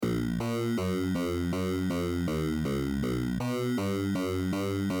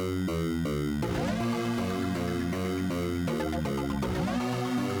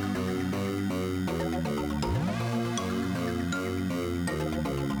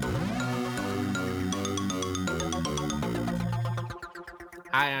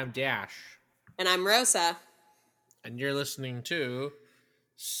Hi, I'm Dash. And I'm Rosa. And you're listening to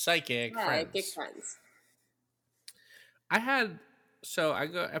Psychic Friends. Friends.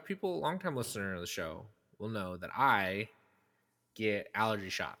 People, long-time listener of the show will know that I get allergy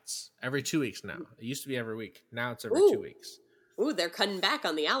shots every 2 weeks now. It used to be every week. Now it's every 2 weeks. Ooh, they're cutting back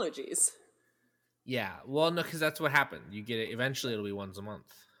on the allergies. Yeah, well, no, because that's what happened. You get it, eventually it'll be once a month.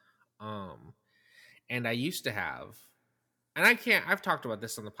 And I used to have, and I've talked about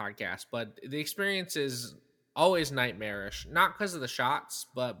this on the podcast, but the experience is always nightmarish, not because of the shots,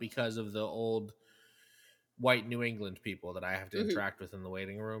 but because of the old white New England people that I have to interact with in the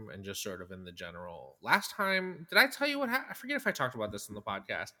waiting room and just sort of in the general. Last time, did I tell you what happened? I forget if I talked about this in the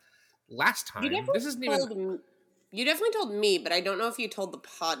podcast. Last time, this isn't even... You definitely told me, but I don't know if you told the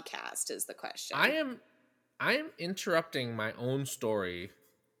podcast is the question. I am interrupting my own story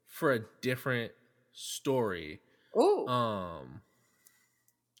for a different story. Oh.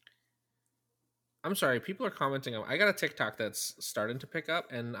 I'm sorry, people are commenting on... I got a TikTok that's starting to pick up,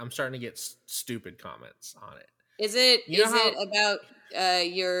 and I'm starting to get stupid comments on it. Is it about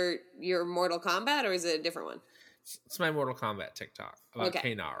your Mortal Kombat, or is it a different one? It's my Mortal Kombat TikTok about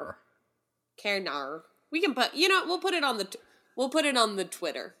Knar. Knar. We can put, we'll put it on the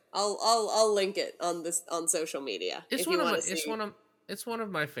Twitter. I'll link it on social media. It's one of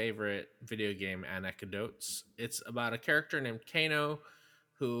my favorite video game anecdotes. It's about a character named Kano,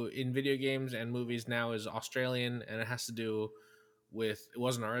 who in video games and movies now is Australian, and it has to do with, it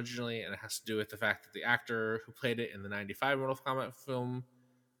wasn't originally, and it has to do with the fact that the actor who played it in the 95 Mortal Kombat film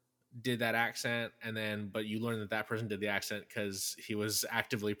did that accent, but you learn that person did the accent because he was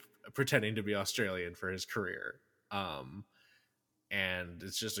actively pretending to be Australian for his career. And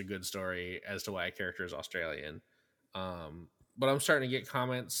it's just a good story as to why a character is Australian. But I'm starting to get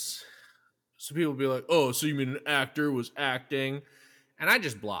comments. So people will be like, oh, so you mean an actor was acting? And I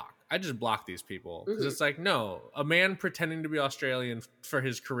just block these people. Because it's like, no, a man pretending to be Australian for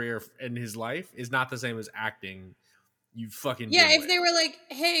his career and his life is not the same as acting. You fucking if they were like,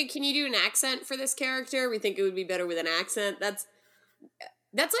 hey, can you do an accent for this character? We think it would be better with an accent. That's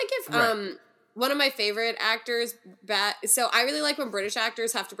like if one of my favorite actors, so I really like when British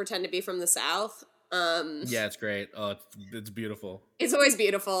actors have to pretend to be from the South. Yeah, it's great. Oh, it's beautiful. It's always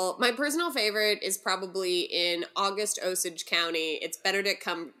beautiful. My personal favorite is probably in August Osage County. It's Benedict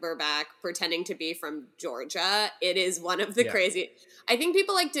Cumberbatch pretending to be from Georgia. It is one of the crazy. I think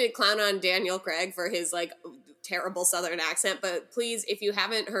people like to clown on Daniel Craig for his like terrible Southern accent, but please, if you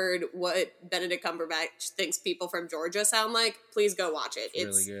haven't heard what Benedict Cumberbatch thinks people from Georgia sound like, please go watch it.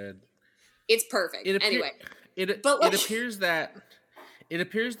 It's really good. It's perfect. It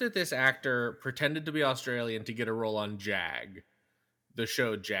appears that this actor pretended to be Australian to get a role on Jag, the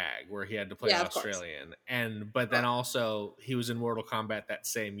show Jag, where he had to play Australian, but then also he was in Mortal Kombat that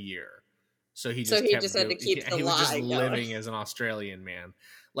same year, so he just had to keep the lie. He was just living as an Australian man.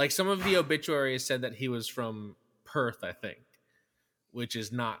 Like some of the obituaries said that he was from Perth, I think, which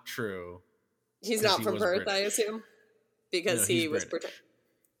is not true. He's not from Perth, British. I assume, because he was British.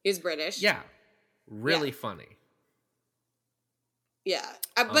 He's British. Yeah, really funny. Yeah,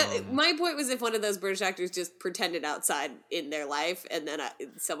 but my point was if one of those British actors just pretended outside in their life and then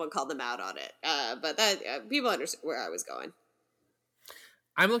someone called them out on it. But that people understand where I was going.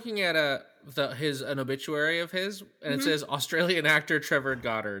 I'm looking at an obituary of his, and it says Australian actor Trevor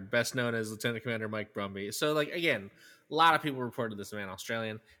Goddard, best known as Lieutenant Commander Mike Brumby. So, like, again, a lot of people reported this man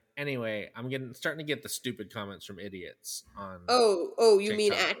Australian. Anyway, I'm starting to get the stupid comments from idiots on. Oh, you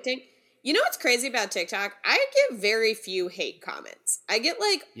mean acting? You know what's crazy about TikTok? I get very few hate comments. I get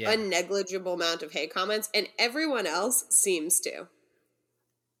like a negligible amount of hate comments, and everyone else seems to.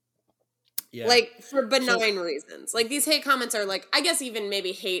 Yeah. Like for benign reasons. Like these hate comments are like, I guess even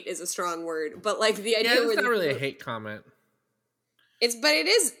maybe hate is a strong word, but like the idea it's not really a hate comment. It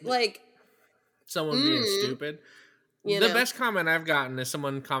is like someone being stupid. The best comment I've gotten is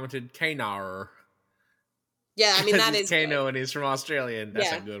someone commented Knar. Yeah, I mean that is Kano and he's from Australia. And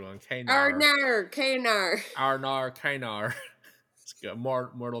that's a good one. Knar. Knar. Knar. It's good.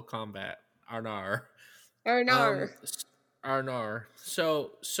 Mortal Kombat. Arnar.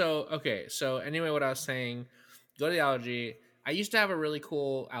 So anyway, what I was saying, go to the allergy. I used to have a really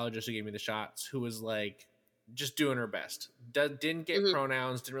cool allergist who gave me the shots who was like just doing her best. Didn't get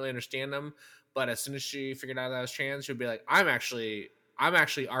pronouns, didn't really understand them, but as soon as she figured out that I was trans, she would be like, I'm actually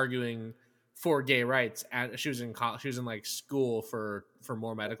arguing for gay rights. And she was in college, she was in like school for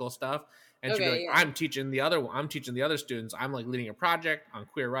more medical stuff. And she'd be like, I'm teaching the other students, I'm like leading a project on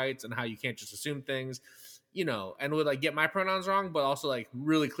queer rights and how you can't just assume things, you know, and would like get my pronouns wrong, but also like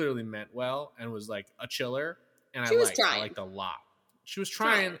really clearly meant well and was like a chiller. And I liked a lot. She was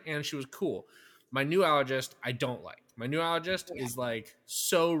trying and she was cool. My new allergist, I don't like. My new allergist is like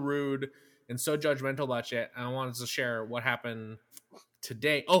so rude and so judgmental about shit. And I wanted to share what happened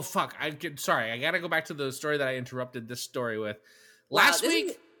today. Oh fuck! Sorry. I gotta go back to the story that I interrupted this story with. Last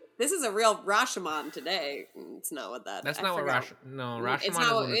week. This is a real Rashomon today. It's not what that. That's not what Rashomon. No, Rashomon is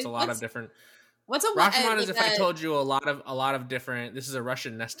when it's a lot of different. What's a Rashomon is if I told you a lot of different. This is a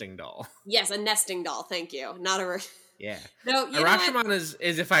Russian nesting doll. Yes, a nesting doll. Thank you. Not a. Yeah. No, a Rashomon is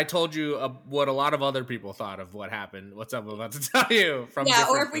if I told you what a lot of other people thought of what happened. What's up? I'm about to tell you from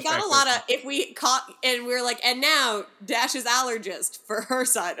or if we got if we caught and we're like, and now Dash's allergist for her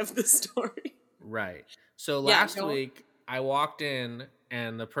side of the story. Right. So last week I walked in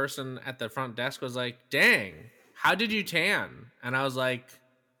and the person at the front desk was like, "Dang, how did you tan?" And I was like,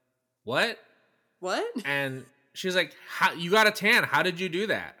 "What?" And she was like, "How you got a tan? How did you do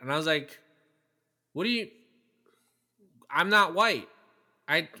that?" And I was like, "What do you? I'm not white.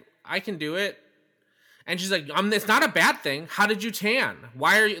 I can do it." And she's like, "It's not a bad thing. How did you tan?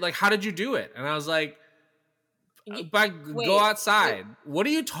 Why are you like? How did you do it?" And I was like, "Go outside. What are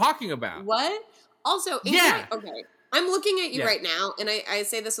you talking about?" What? Also, okay. I'm looking at you right now, and I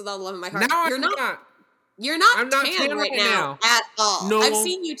say this with all the love in my heart. Now You're not tan right now at all. No. I've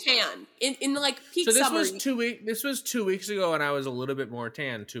seen you tan in like peak summer. So this was 2 weeks ago, and I was a little bit more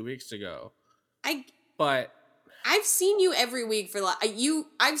tan 2 weeks ago. But I've seen you every week for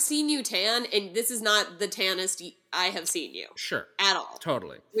I've seen you tan, and this is not the tannest I have seen you. Sure, at all.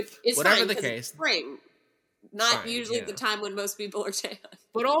 Totally. Which is whatever fine, the case. It's spring, not usually the time when most people are tan.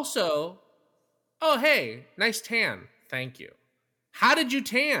 But also, oh hey, nice tan. Thank you. How did you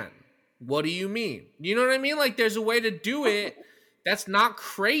tan? What do you mean? You know what I mean? Like, there's a way to do it that's not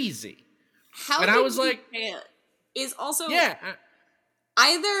crazy. How? And I was like, tan is also either.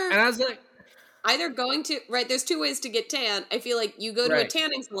 And I was like. Either going to there's two ways to get tan. I feel like you go to a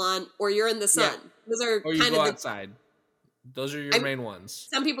tanning salon or you're in the sun. Those are or you kind go of outside. Those are your main ones.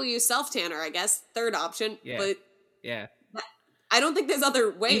 Some people use self tanner, I guess. Third option. Yeah. But yeah. I don't think there's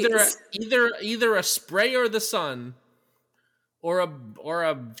other ways. Either a spray or the sun, or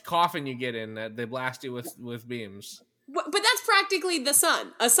a coffin you get in that they blast you with beams. But that's practically the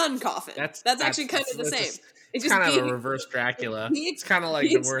sun. A sun coffin. That's actually kind of the same. It's just kind of a reverse Dracula. It's kind of like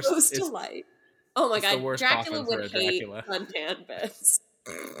the worst. Exposed to light. Oh my god, Dracula would hate suntan beds.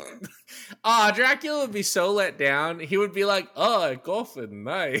 Dracula would be so let down. He would be like, "Oh, coffin,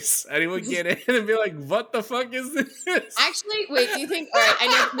 nice," and he would get in and be like, "What the fuck is this?" Actually, wait. Do you think? All right, I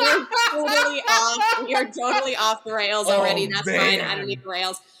know you're totally off the rails already. That's fine. I don't need the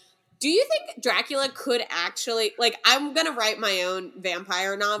rails. Do you think Dracula could actually, like, I'm going to write my own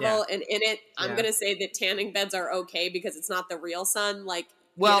vampire novel, and in it, I'm going to say that tanning beds are okay because it's not the real sun, like.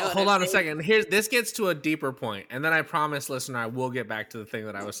 Well, hold on a second. This gets to a deeper point, and then I promise, listener, I will get back to the thing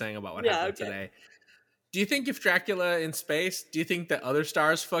that I was saying about what happened today. Do you think if Dracula in space, do you think that other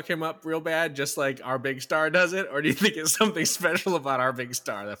stars fuck him up real bad, just like our big star does it? Or do you think it's something special about our big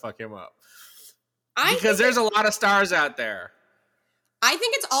star that fuck him up? Because there's a lot of stars out there. I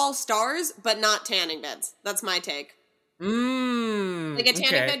think it's all stars, but not tanning beds. That's my take. Like a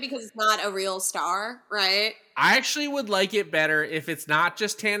tanning bed because it's not a real star, right? I actually would like it better if it's not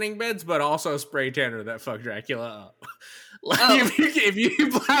just tanning beds, but also spray tanner that fuck Dracula up. If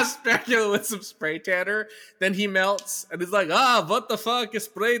you blast Dracula with some spray tanner, then he melts and he's like, what the fuck is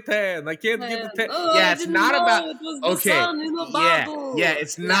spray tan? I can't get the tan. It's not about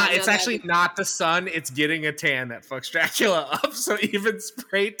it's not. It's actually not the sun. It's getting a tan that fucks Dracula up. So even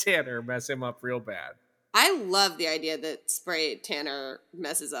spray tanner mess him up real bad. I love the idea that spray tanner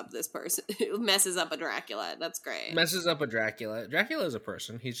messes up this person. Messes up a Dracula. That's great. Messes up a Dracula. Dracula is a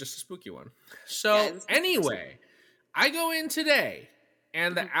person. He's just a spooky one. So anyway, I go in today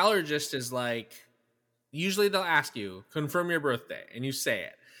and the allergist is like, usually they'll ask you, confirm your birthday, and you say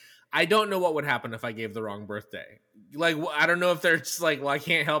it. I don't know what would happen if I gave the wrong birthday. Like, I don't know if they're just like, well, I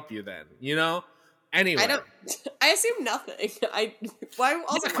can't help you then, you know? Anyway. I assume nothing.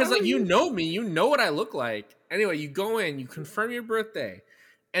 Because like you know me, you know what I look like. Anyway, you go in, you confirm your birthday,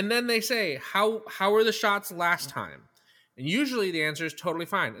 and then they say, how were the shots last time? And usually the answer is totally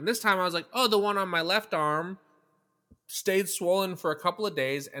fine. And this time I was like, the one on my left arm stayed swollen for a couple of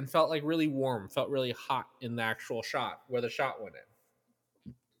days and felt like really warm, felt really hot in the actual shot where the shot went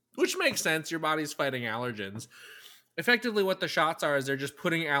in. Which makes sense. Your body's fighting allergens. Effectively what the shots are is they're just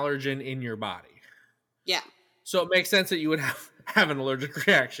putting allergen in your body. Yeah. So it makes sense that you would have an allergic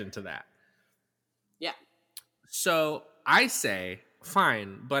reaction to that. Yeah. So I say,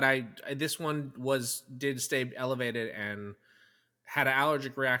 fine, but this one did stay elevated and had an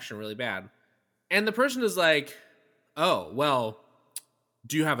allergic reaction really bad. And the person is like, oh, well,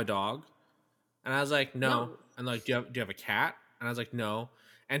 do you have a dog? And I was like, no. No. And like, do you have a cat? And I was like, no.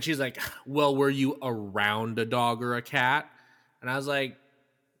 And she's like, well, were you around a dog or a cat? And I was like,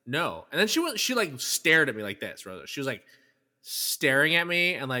 no. And then she like stared at me like this, Rosa. She was like staring at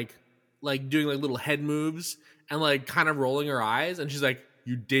me and like doing like little head moves and like kind of rolling her eyes. And she's like,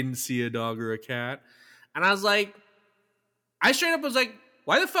 you didn't see a dog or a cat? And I was like, I straight up was like,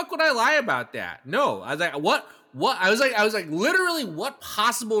 why the fuck would I lie about that? No. I was like, what? I was like, literally, what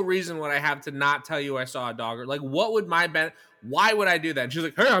possible reason would I have to not tell you I saw a dog? Or like, what would why would I do that? And she's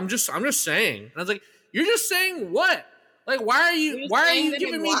like, hey, I'm just saying. And I was like, you're just saying what? Like, why are you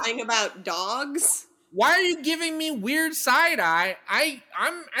giving me lying about dogs? Why are you giving me weird side eye?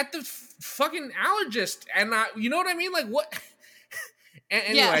 I'm at the fucking allergist, and you know what I mean? Like, what?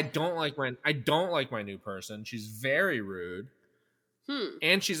 Anyway, yeah. I don't like my new person. She's very rude.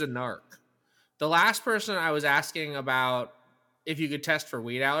 And she's a narc. The last person I was asking about if you could test for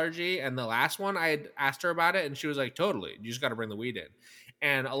weed allergy, and the last one I had asked her about it, and she was like, totally, you just got to bring the weed in.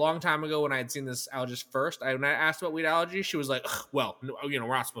 And a long time ago when I had seen this allergist first, when I asked about weed allergy, she was like, well, we're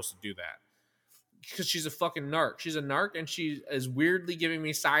not supposed to do that. Because she's a fucking narc. She's a narc, and she is weirdly giving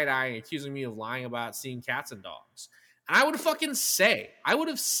me side eye and accusing me of lying about seeing cats and dogs. And I would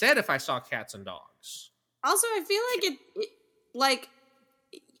have said if I saw cats and dogs. Also, I feel like it like,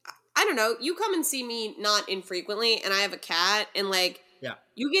 I don't know, you come and see me not infrequently, and I have a cat, and like, yeah,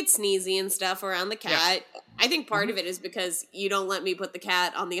 you get sneezy and stuff around the cat. Yeah. I think part of it is because you don't let me put the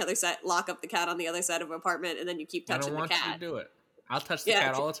cat on the other side, lock up the cat on the other side of an apartment, and then you keep touching the cat. I don't want you to do it. I'll touch the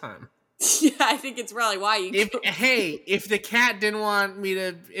cat all the time. Yeah, I think it's probably why you. If the cat didn't want me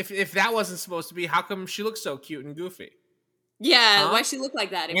to, if that wasn't supposed to be, how come she looks so cute and goofy? Yeah, why she look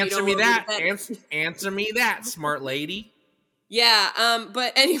like that? If answer me that. Answer me that, smart lady. Yeah.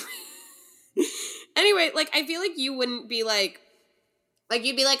 But anyway, like I feel like you wouldn't be like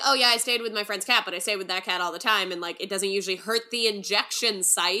you'd be like, oh yeah, I stayed with my friend's cat, but I stay with that cat all the time, and like it doesn't usually hurt the injection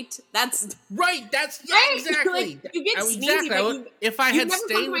site. That's right. That's right. Exactly. Like, you get sneezy, but if I had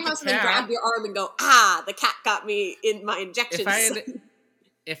stayed with the cat, and then grab your arm and go, the cat got me in my injection site.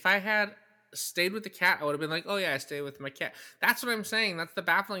 If I had stayed with the cat, I would have been like, oh yeah, I stay with my cat. That's what I'm saying. That's the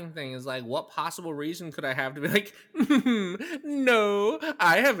baffling thing, is like, what possible reason could I have to be like, no,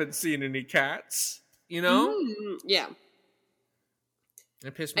 I haven't seen any cats, you know? Yeah.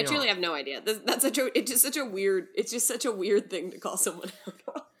 It pissed me off. I truly have no idea. It's just such a weird thing to call someone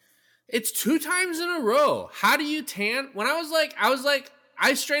out. It's 2 times in a row. How do you tan? When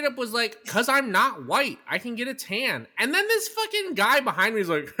I straight up was like, cause I'm not white, I can get a tan. And then this fucking guy behind me is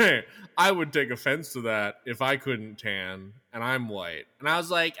like, hey, I would take offense to that if I couldn't tan and I'm white. And I was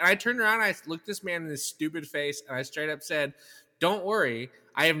like, and I turned around and I looked this man in his stupid face and I straight up said, don't worry,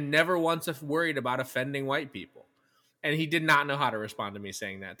 I have never once worried about offending white people. And he did not know how to respond to me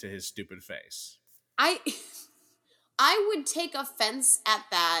saying that to his stupid face. I would take offense at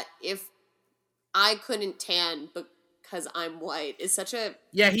that if I couldn't tan because I'm white. Is such a...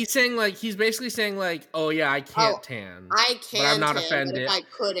 Yeah, he's basically saying like, oh yeah, I can't tan. I can, but I'm not tan, offended. But if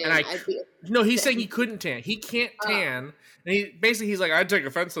I couldn't, No, he's saying he couldn't tan. He can't tan. And he's like, I'd take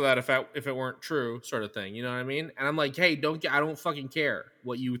offense to that if it weren't true, sort of thing. You know what I mean? And I'm like, hey, I don't fucking care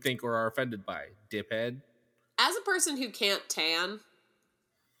what you think or are offended by, diphead. As a person who can't tan,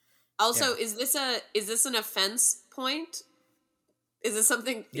 also, is this an offense point? Is this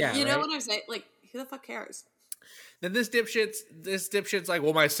something? Yeah, you know what I'm saying? Like, who the fuck cares? Then this dipshit's like,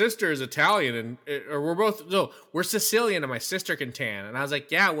 well, my sister is Italian or we're Sicilian and my sister can tan. And I was like,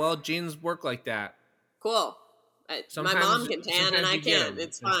 yeah, well, genes work like that. Cool. My mom can tan and I can't.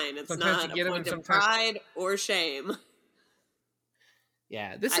 It's fine. It's not a point of pride or shame.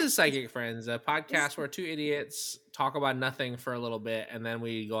 Yeah, this is Psychic Friends, a podcast where 2 idiots talk about nothing for a little bit, and then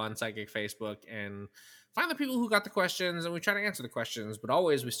we go on Psychic Facebook and find the people who got the questions, and we try to answer the questions. But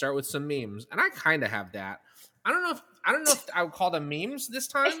always, we start with some memes, and I kind of have that. I don't know if I would call them memes this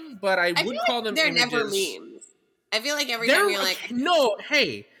time, but I would call them. They're images. never memes. I feel like every time you're like, no,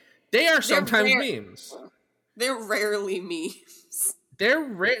 hey, they are sometimes memes. They're rarely memes.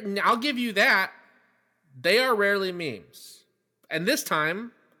 I'll give you that. They are rarely memes. And this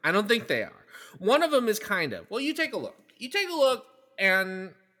time, I don't think they are. One of them is kind of. Well, you take a look. You take a look,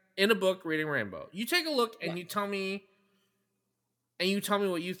 and in a book, Reading Rainbow, you take a look, and you tell me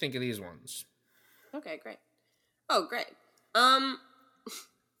what you think of these ones. Okay, great. Oh, great.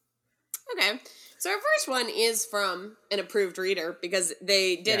 Okay. So our first one is from an approved reader because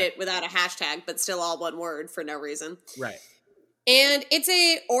they did it without a hashtag, but still all one word for no reason. Right. And it's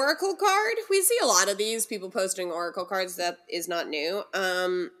a oracle card. We see a lot of these people posting oracle cards. That is not new.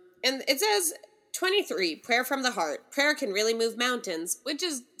 And it says, 23, prayer from the heart. Prayer can really move mountains, which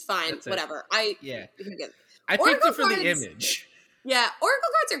is fine. Whatever. Yeah. Who gives? I picked it for the image. Yeah, oracle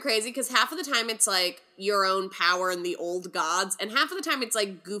cards are crazy because half of the time it's like your own power and the old gods, and half of the time it's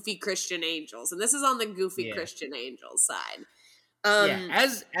like goofy Christian angels, and this is on the goofy Christian angels side.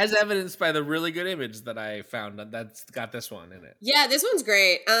 As evidenced by the really good image that I found that's got this one in it. Yeah, this one's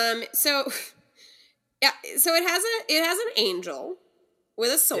great. So it has an angel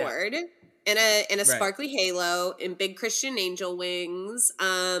with a sword and a sparkly halo and big Christian angel wings.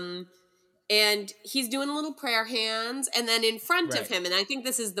 And he's doing little prayer hands, and then in front of him, and I think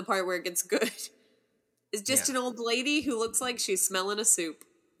this is the part where it gets good, is just an old lady who looks like she's smelling a soup.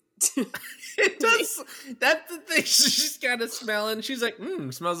 It does. That's the thing. She's kind of smelling. She's like,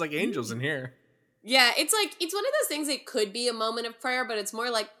 smells like angels in here. Yeah, it's like, it's one of those things that could be a moment of prayer, but it's more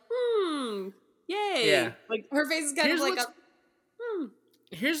like, yay. Yeah. Like, her face is kind of like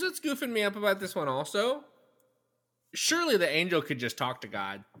Here's what's goofing me up about this one also. Surely the angel could just talk to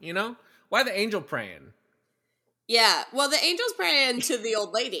God, you know? Why the angel praying? Yeah, well, the angel's praying to the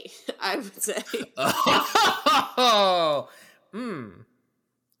old lady, I would say.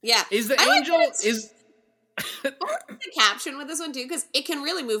 Yeah. Is the angel... is the caption with this one, too, because it can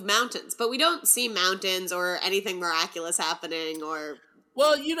really move mountains, but we don't see mountains or anything miraculous happening or...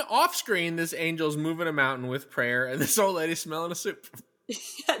 Well, you know, off screen, this angel's moving a mountain with prayer, and this old lady's smelling a soup.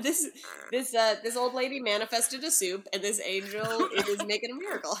 Yeah, this old lady manifested a soup, and this angel is making a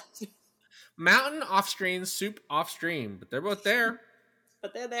miracle. Mountain off screen, soup off stream, but they're both there.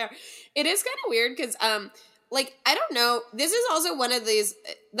 But they're there. It is kind of weird because, like, I don't know. This is also one of these.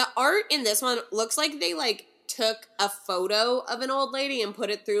 The art in this one looks like they like took a photo of an old lady and put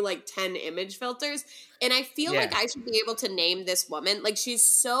it through like 10 image filters. And I feel like I should be able to name this woman. Like, she's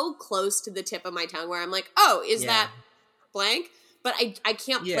so close to the tip of my tongue where I'm like, oh, is that blank? But I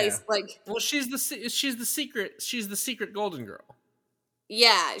can't place like. Well, she's the secret golden girl.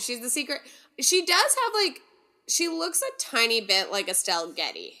 Yeah, she's the secret. She does have like, she looks a tiny bit like Estelle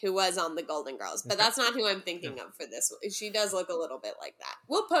Getty, who was on the Golden Girls, but that's not who I'm thinking of for this. She does look a little bit like that.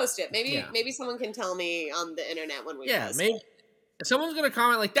 We'll post it. Maybe someone can tell me on the internet when we post it. Someone's gonna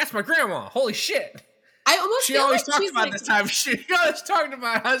comment like, "That's my grandma." Holy shit! She always talked about this time. She always talked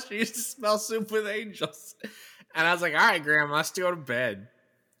about how she used to smell soup with angels, and I was like, "All right, grandma, let's go to bed."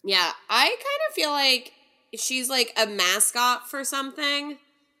 Yeah, I kind of feel like she's like a mascot for something.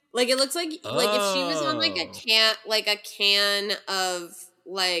 Like, it looks like if she was on like a can of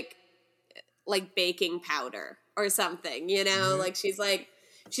like baking powder or something, you know? Mm-hmm. Like she's like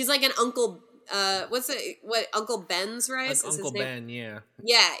an Uncle Uncle Ben's rice? Like Uncle Ben, yeah.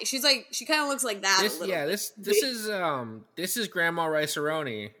 Yeah, she kind of looks like that a little. Yeah, this is Grandma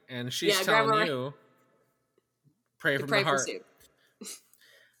Rice-A-Roni, and she's telling you pray from the heart.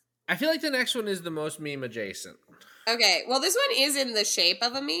 I feel like the next one is the most meme adjacent. Okay, well, this one is in the shape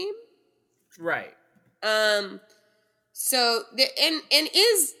of a meme, right? So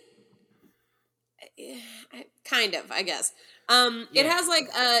is kind of, I guess. It has like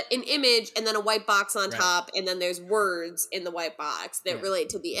an image and then a white box on top, and then there's words in the white box that relate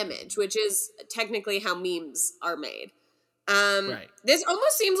to the image, which is technically how memes are made. This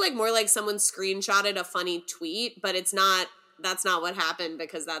almost seems like more like someone screenshotted a funny tweet, but it's not. That's not what happened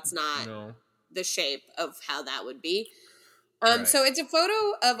because that's not. No. The shape of how that would be. So it's a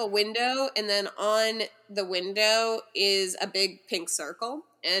photo of a window, and then on the window is a big pink circle,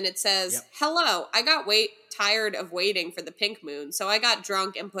 and it says, "Hello, I got tired of waiting for the pink moon, so I got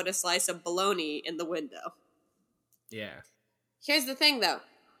drunk and put a slice of bologna in the window." Yeah. Here's the thing, though.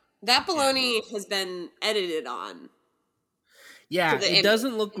 That bologna has been edited on. Yeah, it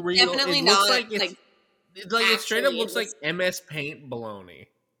doesn't look real. Definitely it not looks like it straight up looks like MS Paint bologna.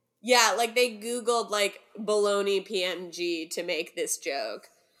 Yeah, like they Googled like bologna PNG to make this joke.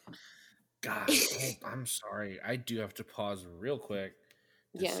 God, I'm sorry. I do have to pause real quick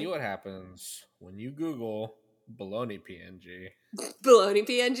to see what happens when you Google bologna PNG. Bologna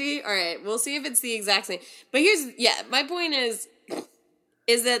PNG? All right, we'll see if it's the exact same. But my point is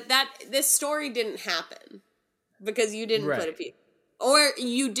that this story didn't happen because you didn't put a P. Or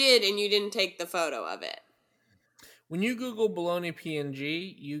you did and you didn't take the photo of it. When you Google bologna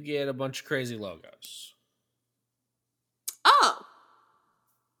PNG, you get a bunch of crazy logos. Oh.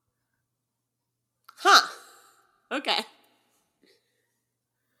 Huh. Okay.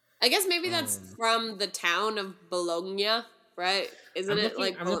 I guess maybe that's from the town of Bologna, right? Isn't it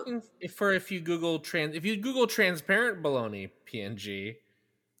like? I'm looking for if you Google transparent bologna PNG,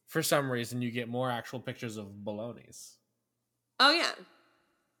 for some reason you get more actual pictures of bolognas. Oh yeah.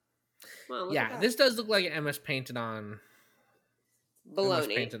 Well, this does look like an MS painted on bologna.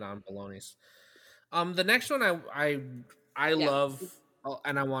 MS painted on bolognas. The next one I Yeah. love,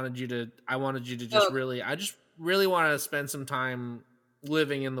 and I wanted you to just really, I just really want to spend some time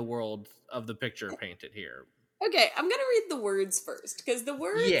living in the world of the picture painted here. Okay, I'm gonna read the words first because the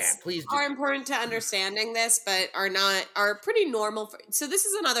words please do. are important to understanding this, but are pretty normal. So this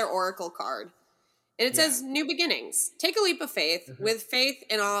is another oracle card, and it says new beginnings. Take a leap of faith. With faith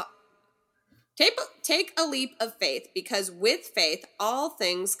in all, take a leap of faith because with faith all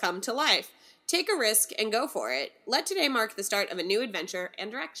things come to life. Take a risk and go for it. Let today mark the start of a new adventure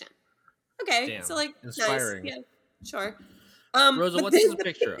and direction. Okay, Damn, so like inspiring. nice, yeah, sure. Rosa, what's this a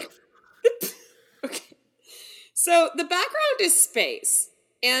picture of? Okay. So the background is space,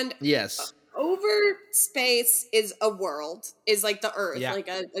 and Yes, over space is a world, is like the Earth, yeah. like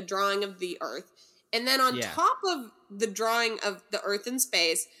a drawing of the Earth, and then on top of the drawing of the Earth and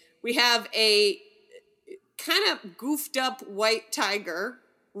space, we have a kind of goofed up white tiger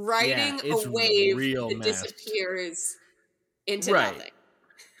riding a wave that disappears into nothing.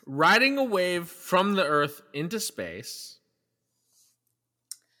 Riding a wave from the Earth into space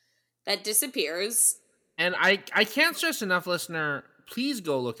that disappears. And I can't stress enough, listener, please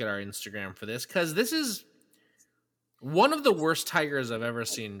go look at our Instagram for this, because this is one of the worst tigers I've ever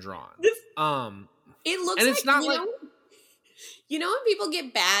seen drawn. It looks and it's like, not like... You know when people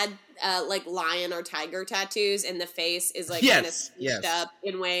get bad, like, lion or tiger tattoos and the face is, like, kind of stitched up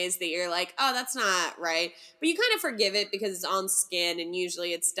in ways that you're like, oh, that's not right. But you kind of forgive it because it's on skin, and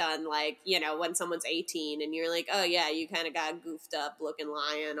usually it's done, like, you know, when someone's 18, and you're like, oh, yeah, you kind of got a goofed up looking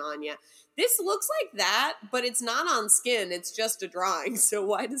lion on you. This looks like that, but it's not on skin. It's just a drawing. So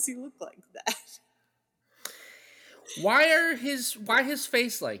why does he look like that? Why his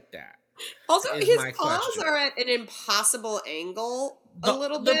face like that? Also, his paws are at an impossible angle a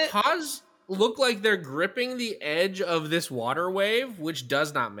little bit. The paws look like they're gripping the edge of this water wave, which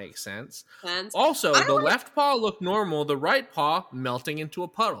does not make sense. Also, the left paw looked normal, the right paw melting into a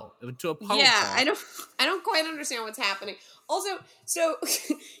puddle. Yeah, paw. I don't quite understand what's happening. Also, so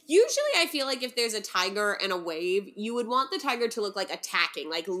usually I feel like if there's a tiger and a wave, you would want the tiger to look like attacking,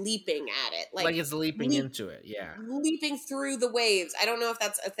 like leaping at it. Like it's leaping into it, yeah. Leaping through the waves. I don't know if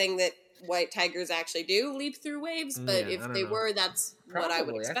that's a thing that white tigers actually do, leap through waves, but if they were, that's probably what I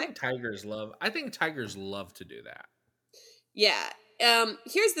would expect. I think tigers love to do that. Yeah.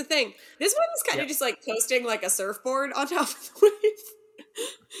 Here's the thing. This one is kind of just like coasting like a surfboard on top of the wave.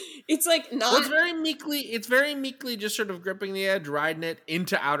 It's like not. Well, it's very meekly just sort of gripping the edge, riding it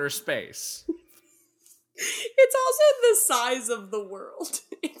into outer space. It's also the size of the world.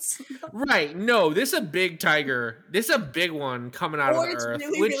 It's not... Right. No, this is a big tiger. This is a big one coming out of the Earth. Or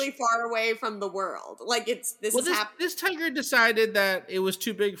it's really far away from the world. Like this tiger decided that it was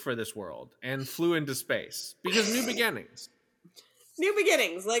too big for this world and flew into space because new beginnings. New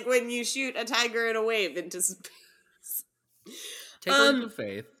beginnings, like when you shoot a tiger in a wave into space. Take a leap of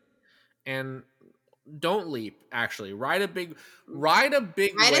faith and don't leap. Actually, ride a big wave a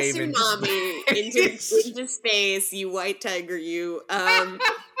tsunami into space. You white tiger, you. Okay,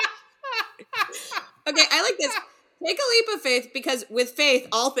 I like this. Take a leap of faith because with faith,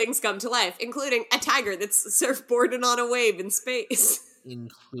 all things come to life, including a tiger that's surfboarding on a wave in space,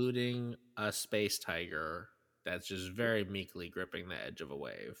 including a space tiger that's just very meekly gripping the edge of a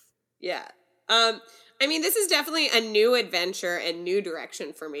wave. Yeah. I mean, this is definitely a new adventure and new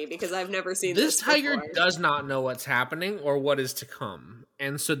direction for me because I've never seen this tiger before. Does not know what's happening or what is to come.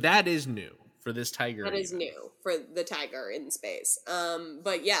 And so that is new for this tiger. That is new for the tiger in space.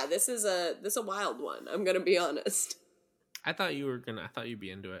 But yeah, this is a wild one. I'm going to be honest. I thought you'd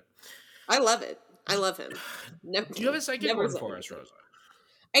be into it. I love it. I love him. Do you have a psychic one for us, Rosa?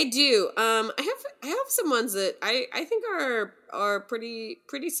 I do. I have some ones that I think are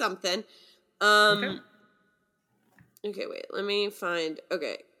pretty something. Okay, wait, let me find.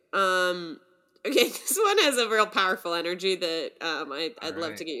 Okay, this one has a real powerful energy that I'd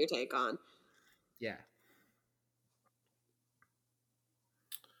love to get your take on. Yeah.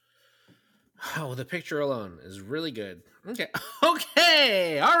 Oh, the picture alone is really good. Okay.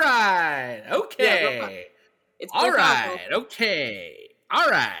 Okay. All right. Okay. It's all right. Okay. All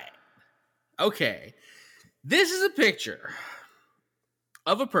right. Okay. This is a picture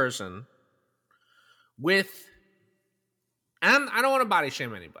of a person with, and I don't want to body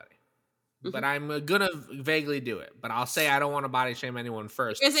shame anybody, but I'm going to vaguely do it. But I'll say I don't want to body shame anyone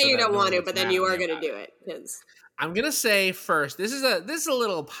first. You say you don't want to, but then you are going to do it. I'm going to say first, this is a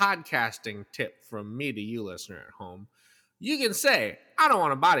little podcasting tip from me to you, listener at home. you can say, I don't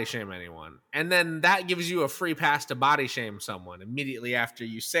want to body shame anyone. And then that gives you a free pass to body shame someone immediately after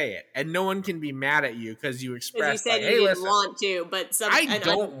you say it. And no one can be mad at you because you expressed you said like, you hey, didn't listen, want to, but I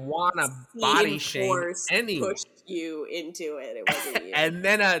don't want to body shame anyone. Pushed you into it. It wasn't you. and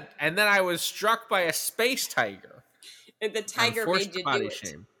then I was struck by a space tiger. And the tiger made you do it.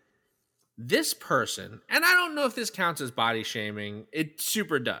 Shame. This person, and I don't know if this counts as body shaming. It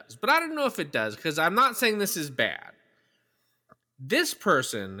super does, but I don't know if it does because I'm not saying this is bad. This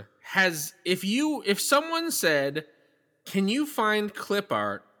person has, if someone said, can you find clip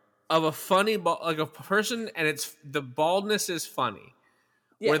art of a funny, like a person and it's the baldness is funny,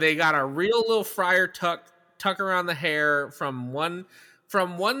 where they got a real little friar tuck around the hair from one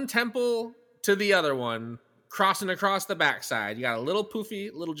temple to the other one, crossing across the backside. You got a little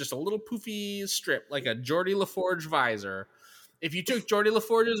poofy strip, like a Geordie LaForge visor. If you took Geordie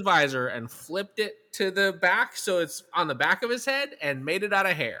LaForge's visor and flipped it to the back so it's on the back of his head and made it out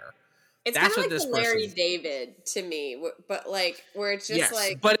of hair. It's kind of like the Larry David to me, but like where it's just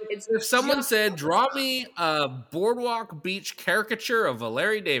but if someone said, draw me a Boardwalk Beach caricature of a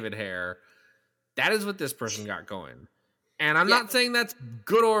Larry David hair, that is what this person got going. And I'm not saying that's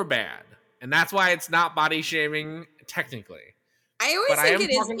good or bad. And that's why it's not body shaming technically. I always think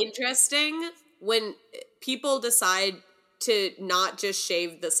it is interesting when people decide to not just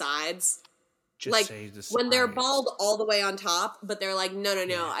shave the sides. When they're bald all the way on top, but they're like, no,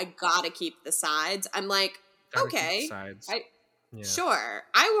 I gotta keep the sides. I'm like, okay, sure.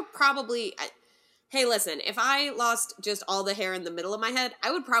 I would probably, hey, listen, if I lost just all the hair in the middle of my head,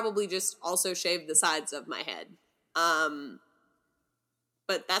 I would probably just also shave the sides of my head.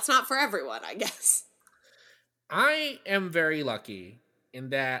 But that's not for everyone, I guess. I am very lucky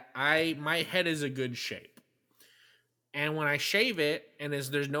in that my head is a good shape. And when I shave it, and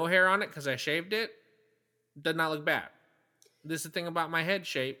there's no hair on it because I shaved it, does not look bad. This is the thing about my head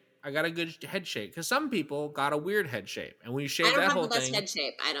shape. I got a good head shape. Because some people got a weird head shape. And when you shave that whole thing... I don't have the best head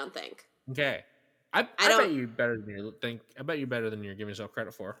shape, I don't think. Okay. I bet you're better than you think. I bet you're better than you're giving yourself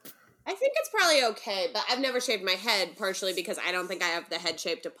credit for. I think it's probably okay, but I've never shaved my head, partially because I don't think I have the head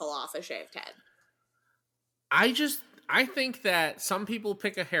shape to pull off a shaved head. I think that some people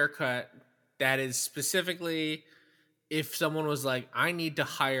pick a haircut that is specifically... If someone was like, I need to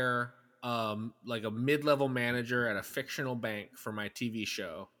hire like a mid-level manager at a fictional bank for my TV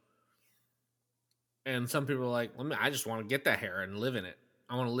show. And some people are like, I just want to get that hair and live in it.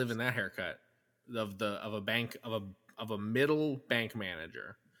 I want to live in that haircut of a middle bank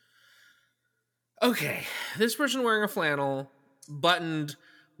manager. Okay, this person wearing a flannel, buttoned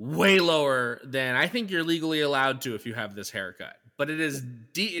way lower than I think you're legally allowed to if you have this haircut. But it's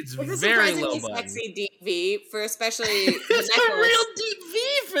very low button. Sexy DV for especially it's a real deep V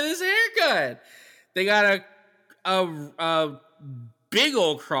for this haircut. They got a big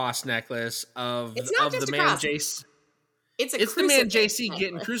old cross necklace of the man JC. It's the man JC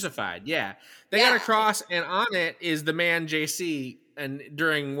getting crucified. Yeah, they got a cross, and on it is the man JC, and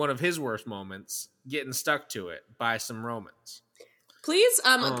during one of his worst moments, getting stuck to it by some Romans. Please,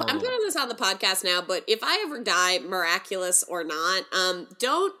 I'm putting this on the podcast now, but if I ever die, miraculous or not,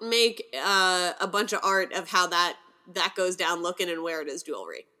 don't make a bunch of art of how that goes down looking and wear it as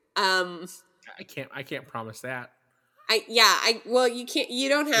jewelry. I can't promise that. Well, you can't. You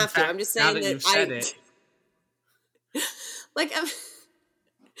don't have to. I'm just saying that you've said it. Like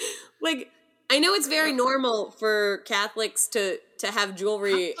I know it's very normal for Catholics to have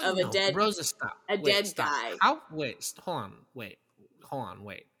jewelry of a dead Rosa. Stop. Dead guy. Hold on,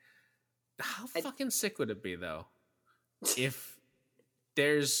 wait. How fucking sick would it be, though, if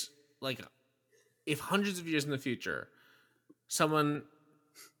there's, if hundreds of years in the future, someone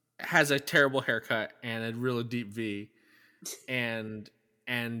has a terrible haircut and a really deep V, and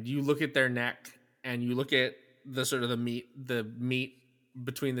you look at their neck, and you look at the sort of the meat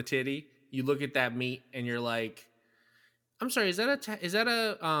between the titty, you look at that meat, and you're like, I'm sorry, is that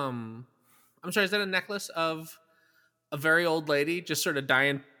a necklace of a very old lady just sort of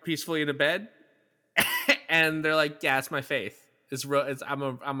dying peacefully in a bed? And they're like, yeah, it's my faith. I'm a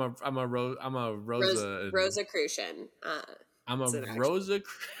Rosicrucian. I'm a Rosa.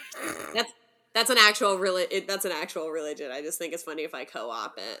 That's an actual religion. I just think it's funny if I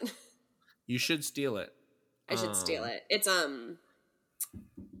co-op it. You should steal it. I should steal it. It's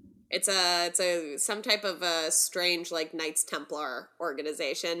some type of a strange Knights Templar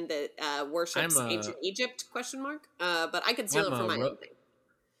organization that worships ancient Egypt ? But I could steal it for my own thing.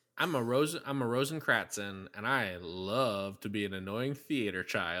 I'm a Rosenkratzen, and I love to be an annoying theater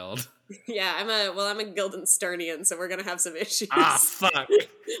child. Yeah, I'm a Guildensternian, so we're gonna have some issues. Ah, fuck.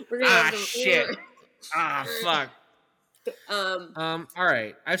 We're gonna have some shit. Ah, fuck. All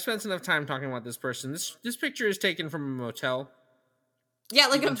right. I've spent enough time talking about this person. This picture is taken from a motel. Yeah,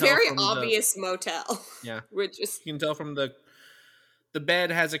 like You a can tell very from the obvious motel. yeah. Which is You can tell from the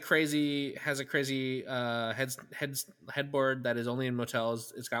bed has a crazy headboard that is only in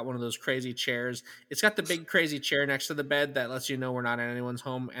motels. It's got one of those crazy chairs. It's got the big crazy chair next to the bed that lets you know we're not in anyone's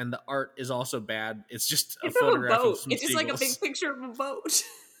home, and the art is also bad. It's just a it's of a photograph of boat. some It's just like a seagulls. big picture of a boat.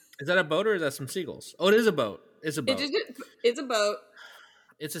 Is that a boat or is that some seagulls? Oh, it is a boat. It's a boat. It's a boat.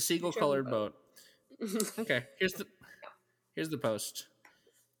 It's a seagull Picture of a colored boat. Okay, here's the post.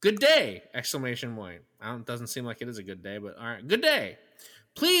 Good day! Exclamation point. Doesn't seem like it is a good day, but all right. Good day.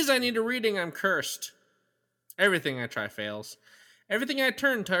 Please, I need a reading. I'm cursed. Everything I try fails. Everything I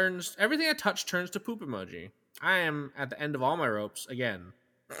touch turns to poop emoji. I am at the end of all my ropes again.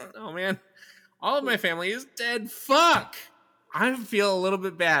 Oh man, all of my family is dead. Fuck. I feel a little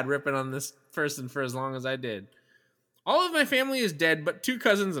bit bad ripping on this person for as long as I did. All of my family is dead, but 2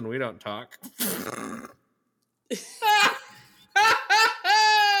 cousins and we don't talk.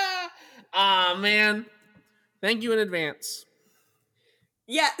 Ah, man. Thank you in advance.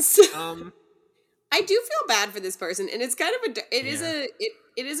 Yes. I do feel bad for this person, and it's kind of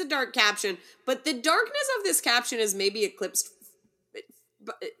it is a dark caption, but the darkness of this caption is maybe eclipsed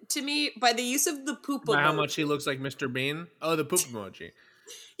to me by the use of the poop emoji. By how much he looks like Mr. Bean? Oh, the poop emoji.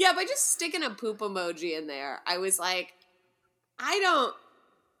 Yeah, by just sticking a poop emoji in there, I was like, I don't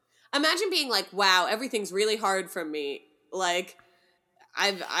imagine being like, wow, everything's really hard for me. Like,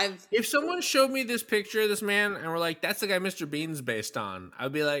 I've if someone showed me this picture of this man and were like, that's the guy Mr. Bean's based on,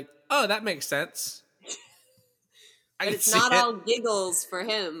 I'd be like, oh, that makes sense. But it's not all giggles for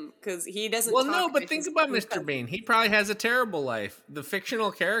him because he doesn't. Well, no, but think about Mr. Bean. He probably has a terrible life. The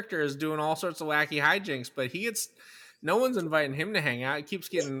fictional character is doing all sorts of wacky hijinks, but no one's inviting him to hang out. He keeps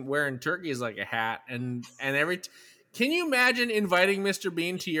wearing turkeys like a hat, and can you imagine inviting Mr.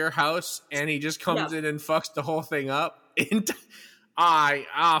 Bean to your house and he just comes in and fucks the whole thing up? Fuck!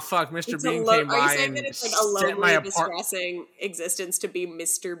 Mr. Bean came by. Are you saying that it's like a lonely, distressing existence to be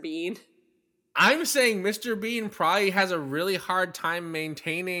Mr. Bean? I'm saying Mr. Bean probably has a really hard time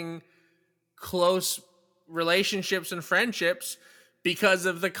maintaining close relationships and friendships because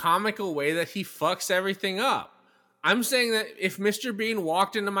of the comical way that he fucks everything up. I'm saying that if Mr. Bean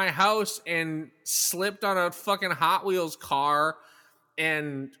walked into my house and slipped on a fucking Hot Wheels car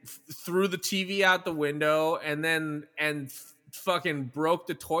and threw the TV out the window and fucking broke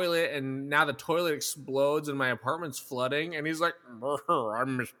the toilet and now the toilet explodes and my apartment's flooding and he's like,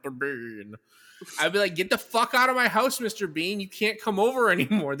 I'm Mr. Bean. I'd be like, get the fuck out of my house, Mr. Bean. You can't come over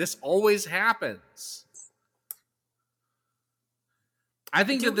anymore. This always happens. I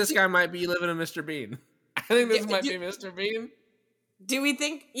think that this guy might be living a Mr. Bean. I think this might be Mr. Bean. Do we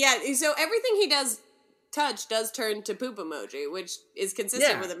think? Yeah, so everything he does turn to poop emoji, which is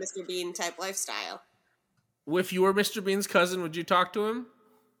consistent with a Mr. Bean type lifestyle. If you were Mr. Bean's cousin, would you talk to him?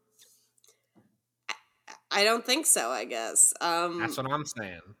 I don't think so, I guess. That's what I'm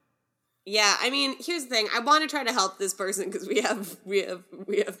saying. Yeah, I mean, here's the thing. I want to try to help this person because we have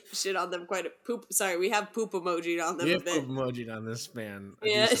shit on them quite a poop. Sorry, we have poop emojied on them. We have poop emojied on this man a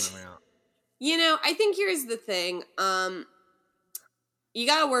decent amount. You know, I think here's the thing. You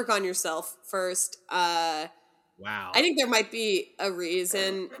got to work on yourself first. Wow. I think there might be a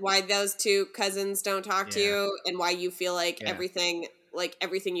reason why those 2 cousins don't talk to you, and why you feel like everything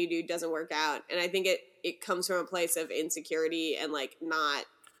you do doesn't work out. And I think it comes from a place of insecurity and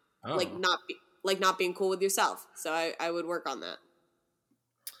not being cool with yourself. So I would work on that.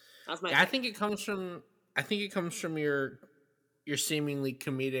 That's my. I think it comes from your seemingly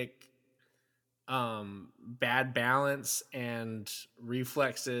comedic bad balance and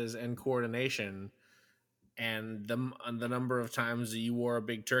reflexes and coordination, and the number of times that you wore a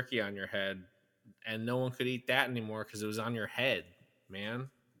big turkey on your head and no one could eat that anymore because it was on your head, man.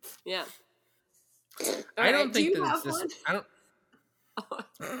 Yeah. I don't think that this. I don't.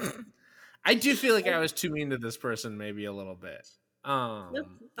 I do feel like I was too mean to this person, maybe a little bit.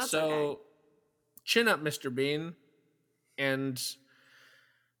 That's so okay. Chin up, Mr. Bean, and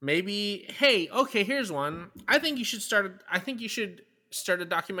maybe. Hey, okay, here's one. I think you should start a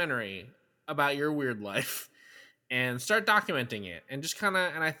documentary about your weird life, and start documenting it, and just kind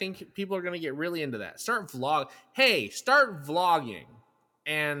of. And I think people are gonna get really into that. Start vlogging,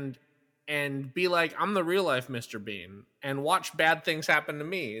 and be like, I'm the real life Mr. Bean, and watch bad things happen to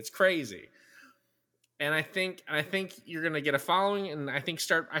me. It's crazy. And I think you're gonna get a following, and I think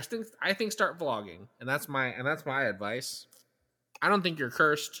start vlogging, and that's my advice. I don't think you're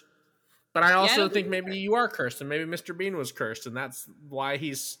cursed, but I also think maybe you are cursed, and maybe Mr. Bean was cursed, and that's why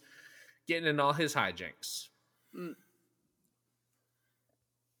he's getting into all his hijinks.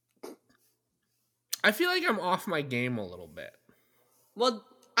 I feel like I'm off my game a little bit. Well,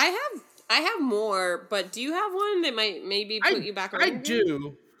 I have more, but do you have one that might maybe put you back on? I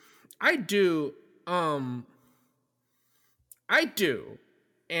do. I do. I do.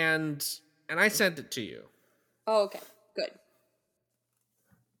 And I sent it to you. Oh, okay. Good.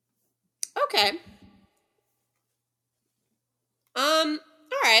 Okay. All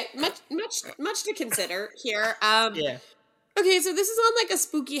right. Much to consider here. Yeah. Okay, so this is on like a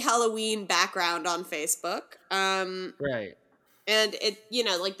spooky Halloween background on Facebook. Right. And it,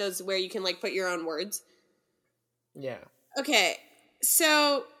 like those where you can like put your own words. Yeah. Okay.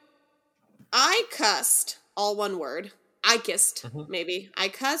 So I cussed, all one word. I kissed, maybe. I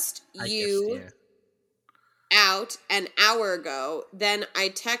cussed you out an hour ago. Then I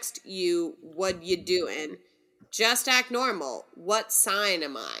text you, what you doing? Just act normal. What sign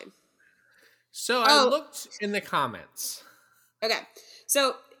am I? So I looked in the comments. Okay.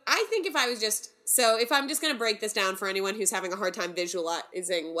 So I think if I'm just going to break this down for anyone who's having a hard time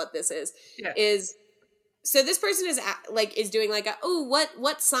visualizing what this is, so this person is doing like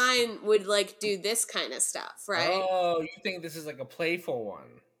what sign would like do this kind of stuff, right? Oh, you think this is like a playful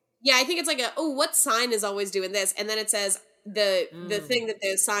one? Yeah, I think it's like what sign is always doing this, and then it says the thing that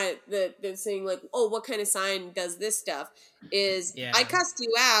the sign the saying like, oh, what kind of sign does this stuff is I cussed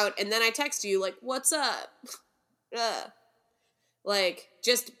you out and then I text you like, what's up? Like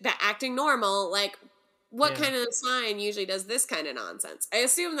just acting normal, like what kind of sign usually does this kind of nonsense? I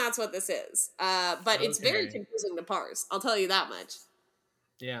assume that's what this is. But it's very confusing to parse. I'll tell you that much.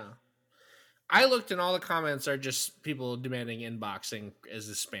 Yeah. I looked and all the comments are just people demanding inboxing as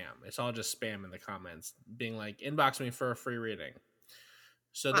a spam. It's all just spam in the comments being like, inbox me for a free reading.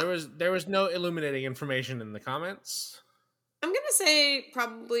 So there was no illuminating information in the comments. I'm going to say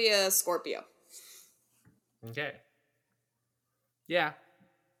probably a Scorpio. Okay. Yeah.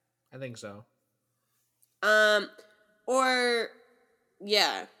 I think so. Or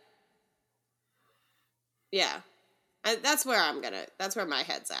yeah. Yeah. That's where my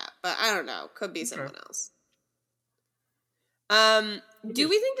head's at, but I don't know. Could be someone else. Do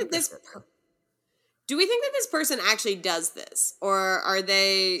we think that this person actually does this, or are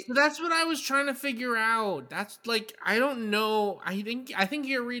they? So that's what I was trying to figure out. That's like, I don't know. I think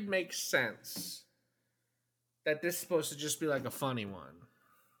your read makes sense. That this is supposed to just be like a funny one.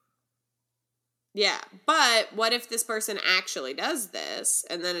 Yeah, but what if this person actually does this,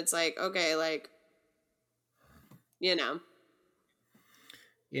 and then it's like, okay, like, Yeah.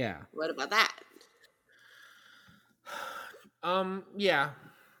 What about that? Yeah.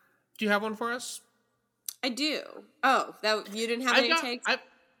 Do you have one for us? I do. Oh, that you didn't have any takes? No,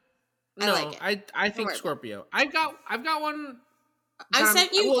 I like it. I think Scorpio. I've got one. I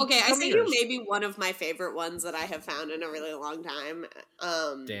sent you maybe one of my favorite ones that I have found in a really long time.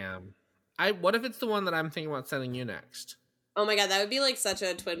 Damn. What if it's the one that I'm thinking about sending you next? Oh my god, that would be like such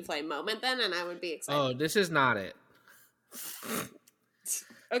a twin flame moment then, and I would be excited. Oh, this is not it.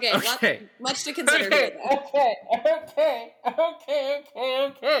 Okay. Much to consider. Okay.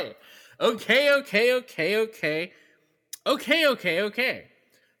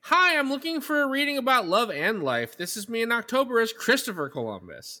 Hi, I'm looking for a reading about love and life. This is me in October as Christopher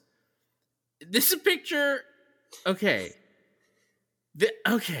Columbus. This is a picture. Okay.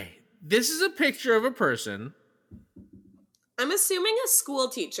 This is a picture of a person. I'm assuming a school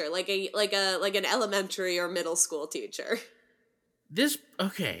teacher, like an elementary or middle school teacher. Where do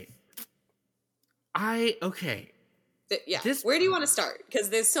you want to start? Because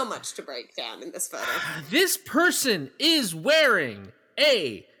there's so much to break down in this photo. This person is wearing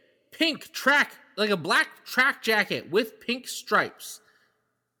a pink a black track jacket with pink stripes.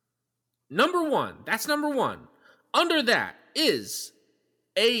 That's number one. Under that is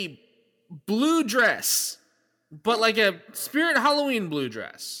a blue dress, but like a Spirit Halloween blue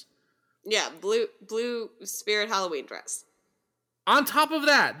dress. Yeah, blue Spirit Halloween dress. On top of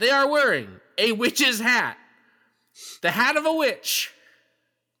that, they are wearing a witch's hat. The hat of a witch.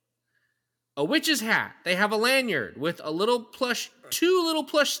 A witch's hat. They have a lanyard with two little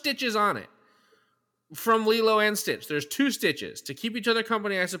plush stitches on it. From Lilo and Stitch. There's 2 stitches to keep each other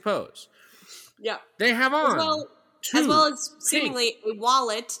company, I suppose. Yeah. They have on as well as seemingly a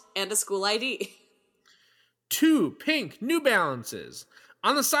wallet and a school ID. 2 pink New Balances,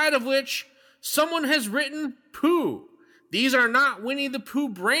 on the side of which someone has written Pooh. These are not Winnie the Pooh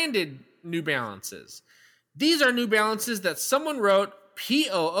branded New Balances. These are New Balances that someone wrote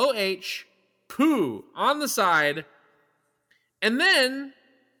P-O-O-H, Pooh, on the side. And then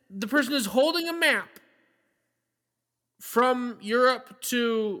the person is holding a map from Europe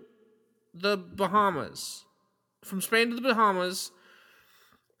to the Bahamas. From Spain to the Bahamas.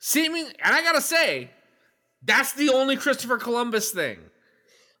 And I gotta say, that's the only Christopher Columbus thing.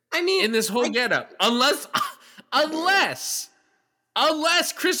 I mean, in this whole getup, unless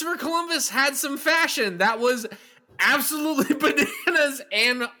Christopher Columbus had some fashion that was absolutely bananas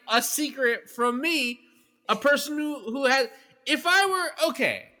and a secret from me, a person who had. If I were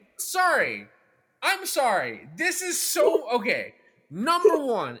okay, I'm sorry. This is so okay. Number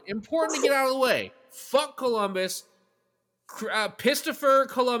one, important to get out of the way. Fuck Columbus, Christopher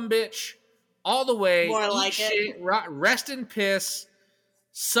Columbus, all the way. More eat like shit, it. Rest in piss.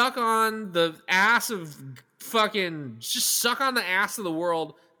 Suck on the ass of just suck on the ass of the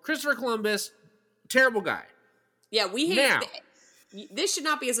world. Christopher Columbus, terrible guy. Yeah, we hate. Now, this should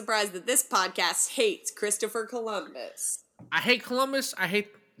not be a surprise that this podcast hates Christopher Columbus. I hate Columbus. I hate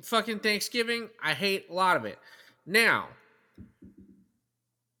fucking Thanksgiving. I hate a lot of it. Now,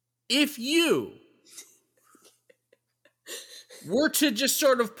 if you were to just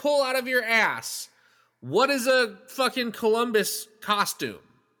sort of pull out of your ass, what is a fucking Columbus costume?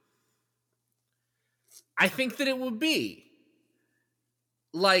 I think that it would be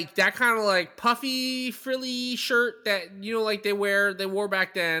like that kind of like puffy, frilly shirt that, like they wore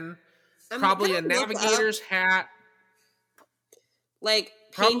back then. Probably a navigator's hat. Like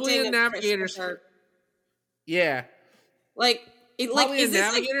probably a navigator's hat. Yeah. Probably a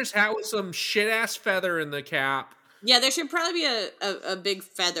navigator's hat with some shit ass feather in the cap. Yeah, there should probably be a big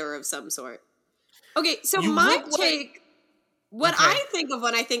feather of some sort. Okay, so my take, I think of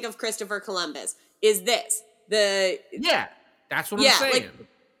when I think of Christopher Columbus is this. That's what I'm saying.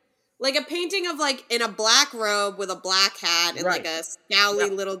 Like a painting of in a black robe with a black hat and like a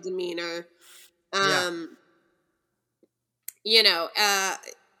scowly little demeanor. I'm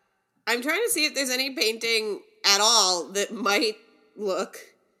trying to see if there's any painting at all that might look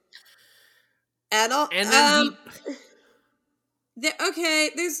at all. And then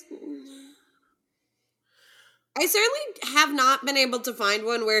there's... I certainly have not been able to find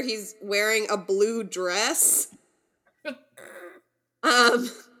one where he's wearing a blue dress. Well,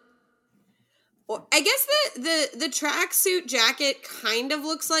 I guess the tracksuit jacket kind of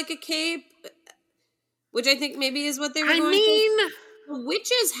looks like a cape, which I think maybe is what they were going for. The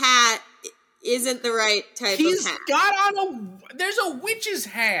witch's hat isn't the right type of hat. There's a witch's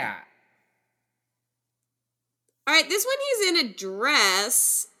hat. All right, this one he's in a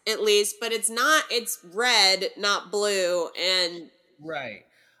dress, at least, but it's red, not blue, and... Right.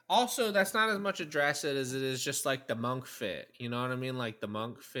 Also, that's not as much a dress as it is just like the monk fit. You know what I mean? Like the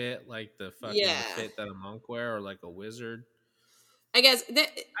monk fit, like the fucking fit that a monk wear, or like a wizard. I guess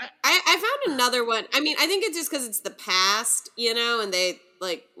I found another one. I mean, I think it's just because it's the past, and they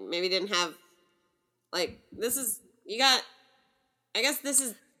maybe didn't have this is I guess this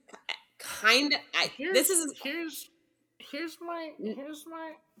is kind of here's my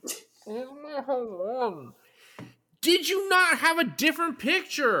whole one. Did you not have a different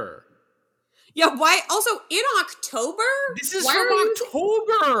picture? Yeah, why? Also, in October? This is from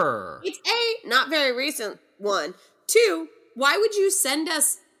October. It's not very recent one. 2, why would you send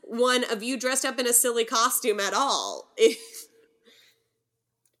us one of you dressed up in a silly costume at all?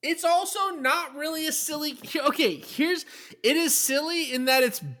 It's also not really a silly... Okay, it is silly in that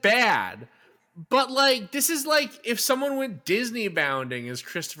it's bad. But, this is if someone went Disney bounding as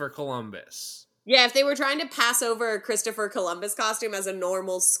Christopher Columbus. Yeah, if they were trying to pass over a Christopher Columbus costume as a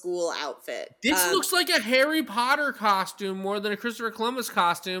normal school outfit. This looks like a Harry Potter costume more than a Christopher Columbus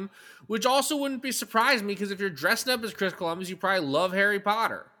costume, which also wouldn't be surprising me, because if you're dressing up as Chris Columbus, you probably love Harry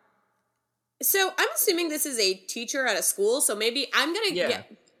Potter. So, I'm assuming this is a teacher at a school, so maybe I'm going to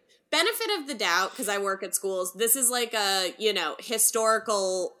get benefit of the doubt, because I work at schools. This is a,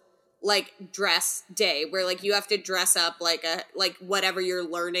 historical... dress day where you have to dress up whatever you're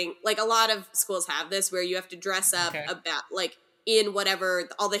learning. A lot of schools have this where you have to dress up about in whatever,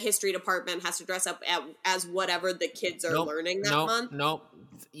 all the history department has to dress up as whatever the kids are learning that month. Nope.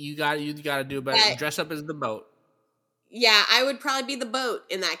 You gotta do better. Dress up as the boat. Yeah, I would probably be the boat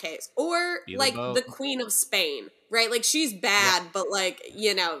in that case. Or the Queen of Spain, right? She's bad, but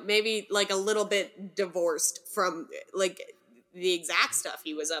maybe a little bit divorced from the exact stuff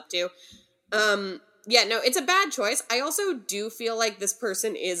he was up to. It's a bad choice. I also do feel like this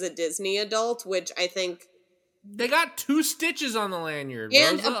person is a Disney adult, which I think they got 2 stitches on the lanyard,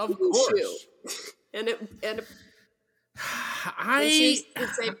 and Rosa, a of course. Shoe.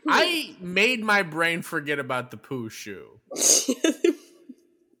 I made my brain forget about the poo shoe.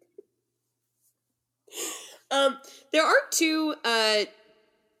 There are 2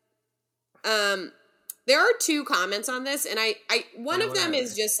 there are 2 comments on this, and one of them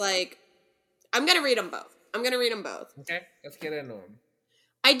is just I'm going to read them both. Okay, let's get into them.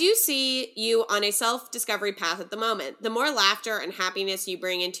 I do see you on a self-discovery path at the moment. The more laughter and happiness you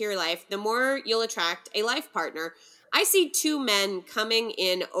bring into your life, the more you'll attract a life partner. I see 2 men coming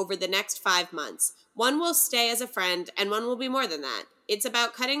in over the next 5 months. One will stay as a friend, and one will be more than that. It's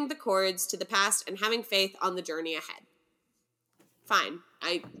about cutting the cords to the past and having faith on the journey ahead. Fine.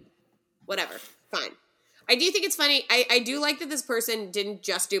 Whatever. Fine. I do think it's funny. I do like that this person didn't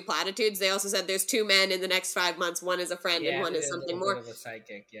just do platitudes. They also said there's 2 men in the next 5 months. One is a friend and one is something more. Of a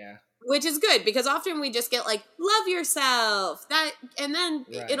psychic, yeah. Which is good, because often we just get like, love yourself. And then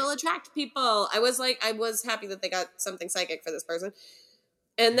it'll attract people. I was happy that they got something psychic for this person.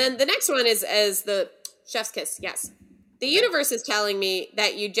 And then the next one is as the chef's kiss. Yes. The universe is telling me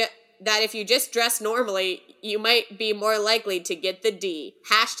that that if you just dress normally, you might be more likely to get the D.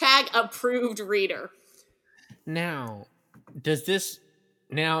 # approved reader. Now, does this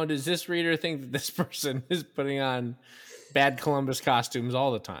reader think that this person is putting on bad Columbus costumes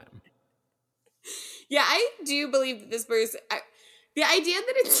all the time? Yeah, I do believe that this person... the idea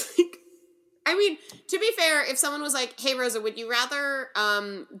that it's like... I mean, to be fair, if someone was like, "Hey Rosa, would you rather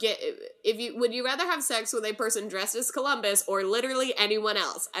would you rather have sex with a person dressed as Columbus or literally anyone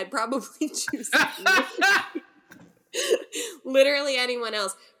else?" I'd probably choose literally anyone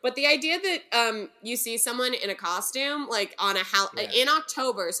else. But the idea that you see someone in a costume like on in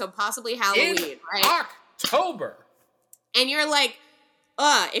October, so possibly Halloween, right? October. And you're like,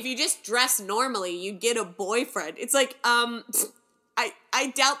 if you just dress normally, you get a boyfriend. It's like, I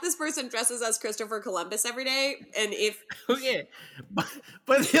doubt this person dresses as Christopher Columbus every day, and if... Okay, but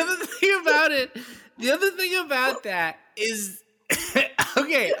the other thing about that is...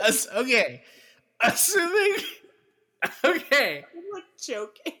 assuming... Okay. I'm like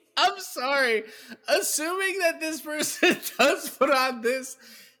joking. I'm sorry. Assuming that this person does put on this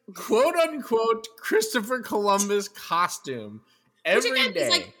quote-unquote Christopher Columbus costume every day. Which again is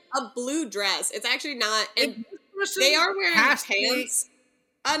like a blue dress. It's actually not... And they are wearing pants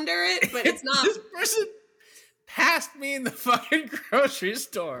under it, but it's not. This person passed me in the fucking grocery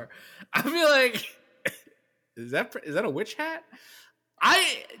store. I feel like, is that a witch hat?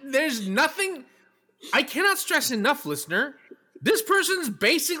 There's nothing. I cannot stress enough, listener. This person's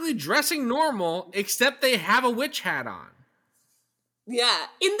basically dressing normal, except they have a witch hat on. Yeah,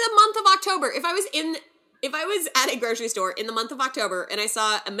 in the month of October. If I was at a grocery store in the month of October and I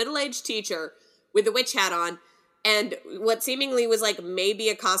saw a middle-aged teacher with a witch hat on, and what seemingly was like maybe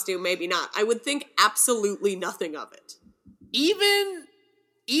a costume, maybe not, I would think absolutely nothing of it. Even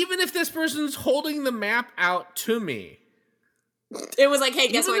if this person's holding the map out to me. It was like, hey,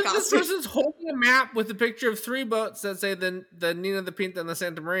 guess my costume. If this person's holding a map with a picture of 3 boats that say the Nina, the Pinta, and the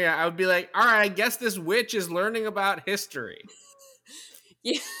Santa Maria, I would be like, all right, I guess this witch is learning about history.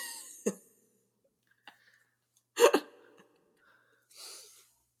 Yeah.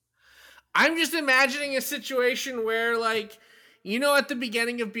 I'm just imagining a situation where, like, you know, at the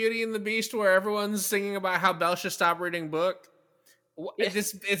beginning of Beauty and the Beast, where everyone's singing about how Belle should stop reading book. Yeah.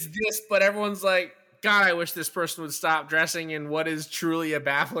 It's this, but everyone's like, God, I wish this person would stop dressing in what is truly a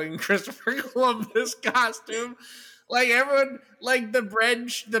baffling Christopher Columbus costume. Like everyone, like the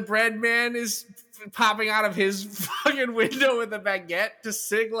bread man is popping out of his fucking window with a baguette to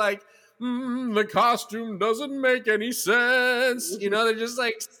sing like, the costume doesn't make any sense. You know, they're just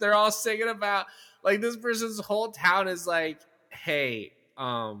like, they're all singing about, like, this person's whole town is like, hey,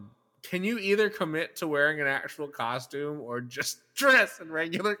 can you either commit to wearing an actual costume or just dress in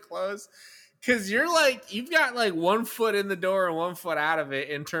regular clothes? Because you're like, you've got like 1 foot in the door and 1 foot out of it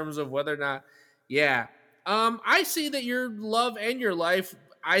in terms of whether or not, yeah. I see that your love and your life,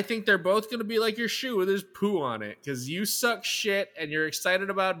 I think they're both going to be like your shoe where there's poo on it, because you suck shit and you're excited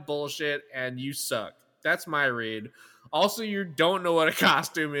about bullshit and you suck. That's my read. Also, you don't know what a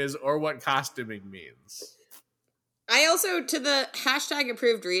costume is or what costuming means. I also, to the #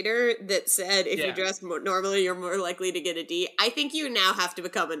 approved reader that said if you dress normally, you're more likely to get a D, I think you now have to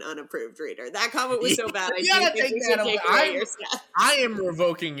become an unapproved reader. That comment was so bad. I do think you should take away your stuff. I am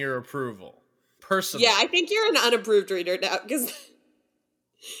revoking your approval. Personally. Yeah, I think you're an unapproved reader now, because...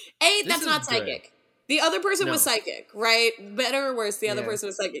 that's not psychic. Good. The other person was psychic, right? Better or worse, the other person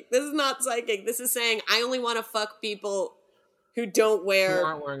was psychic. This is not psychic. This is saying, I only want to fuck people who aren't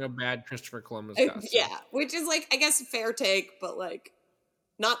wearing a bad Christopher Columbus costume. Yeah, which is like, I guess, a fair take, but like,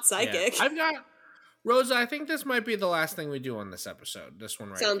 not psychic. Yeah. I've got... Rosa, I think this might be the last thing we do on this episode. This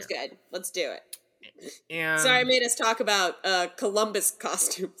one right Sounds here. good. Let's do it. And sorry I made us talk about Columbus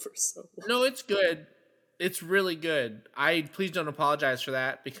costume for so long. No, it's good. It's really good. Please don't apologize for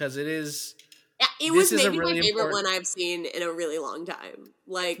that, because it is... It was maybe really my favorite one I've seen in a really long time.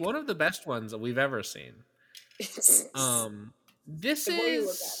 Like, it's one of the best ones that we've ever seen. This the more you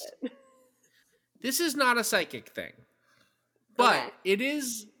look at it. This is not a psychic thing, but it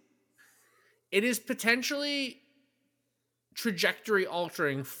is potentially trajectory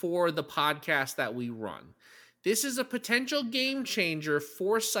altering for the podcast that we run. This is a potential game changer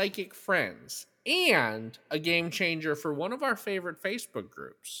for psychic friends and a game changer for one of our favorite Facebook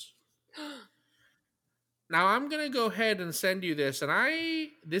groups. Now I'm going to go ahead and send you this, and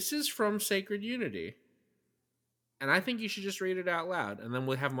this is from Sacred Unity. And I think you should just read it out loud, and then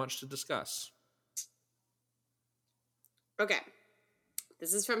we'll have much to discuss. Okay.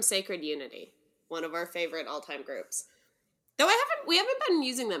 This is from Sacred Unity, one of our favorite all-time groups. Though we haven't been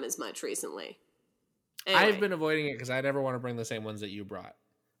using them as much recently. Anyway. I've been avoiding it because I never want to bring the same ones that you brought.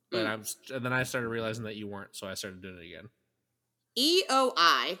 But and then I started realizing that you weren't, so I started doing it again.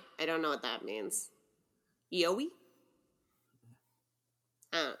 EOI. I don't know what that means. EOE?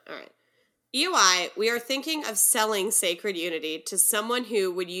 All right. EOI, we are thinking of selling Sacred Unity to someone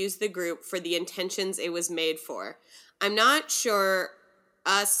who would use the group for the intentions it was made for. I'm not sure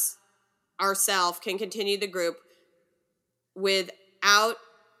us, ourselves, can continue the group without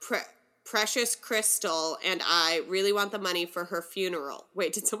Precious Crystal, and I really want the money for her funeral.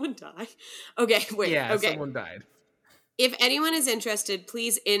 Wait, did someone die? Okay, wait. Yeah, okay. Someone died. If anyone is interested,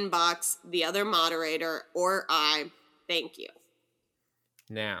 please inbox the other moderator or I. Thank you.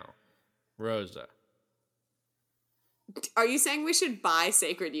 Now, Rosa. Are you saying we should buy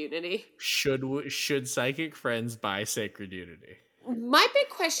Sacred Unity? Should psychic friends buy Sacred Unity? My big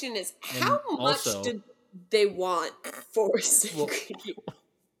question is, how much did they want for Sacred Unity?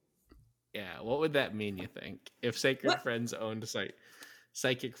 Yeah, what would that mean, you think? If Sacred Friends owned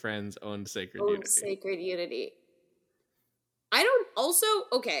Psychic Friends owned Sacred Unity. Sacred Unity. I don't also,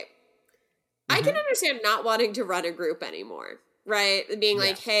 okay. Mm-hmm. I can understand not wanting to run a group anymore, right? Being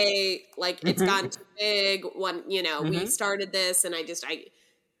like, hey, like it's gotten too big. We started this and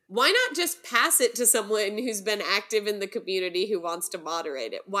why not just pass it to someone who's been active in the community who wants to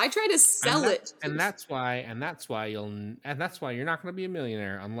moderate it? Why try to sell it? And that's why you're not going to be a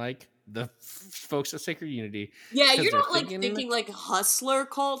millionaire, unlike the folks at Sacred Unity. Yeah, you're not like thinking like hustler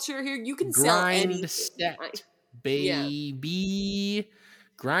culture here. You can sell anything. Set, baby.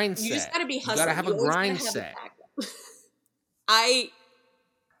 Grind set. You just gotta be hustling. You gotta have a grind set.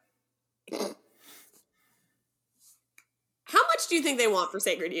 How much do you think they want for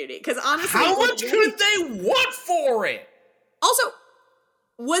Sacred Unity? Because honestly, how much could they want for it? Also,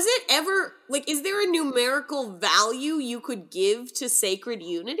 was it ever like? Is there a numerical value you could give to Sacred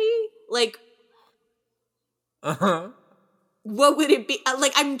Unity? Like, what would it be?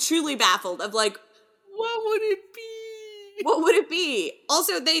 Like, I'm truly baffled. Of like, what would it be? What would it be?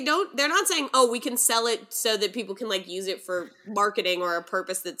 Also, they're not saying, oh, we can sell it so that people can like use it for marketing or a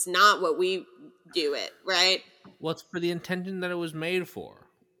purpose that's not what we do it, right? Well, it's for the intention that it was made for.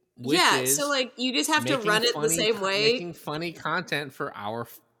 So like you just have to run it the same way. Making funny content for our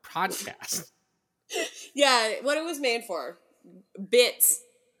podcast. Yeah, what it was made for. Bits.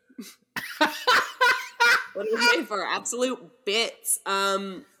 What it was made for. Absolute bits.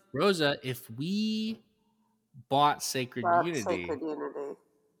 Rosa, if we bought Sacred Unity,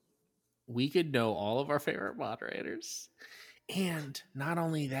 we could know all of our favorite moderators. And not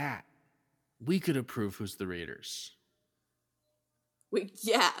only that, we could approve who's the readers.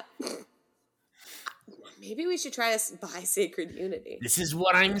 Maybe we should try to buy Sacred Unity. This is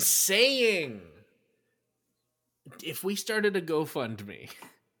what I'm saying. If we started a GoFundMe,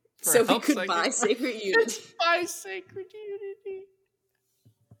 so we could buy Sacred Unity. Buy Sacred Unity.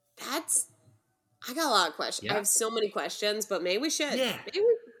 I got a lot of questions. Yeah. I have so many questions, but maybe we should. Yeah.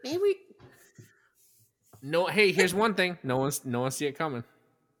 Maybe. No. Hey, here's one thing. No one see it coming.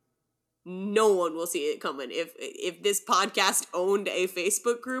 No one will see it coming. If this podcast owned a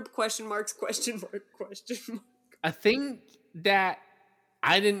Facebook group, question mark. A thing that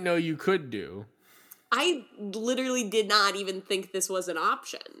I didn't know you could do. I literally did not even think this was an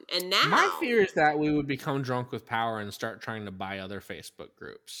option. And now my fear is that we would become drunk with power and start trying to buy other Facebook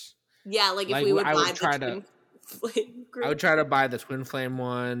groups. Yeah, like if we would buy the Twin Flame group. I would try to buy the Twin Flame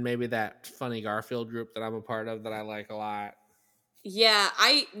one, maybe that Funny Garfield group that I'm a part of that I like a lot. Yeah,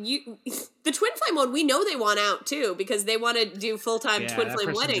 the Twin Flame one, we know they want out too because they want to do full-time Twin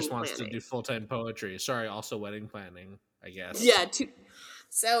Flame wedding just wants planning. To do full-time poetry. Sorry, also wedding planning, I guess. Yeah,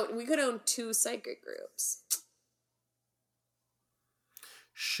 so we could own 2 psychic groups.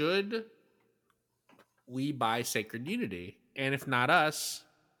 Should we buy Sacred Unity? And if not us,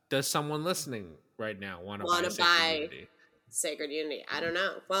 does someone listening right now want to buy Sacred Unity? I don't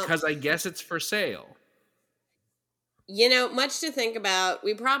know. Well, because I guess it's for sale. Much to think about.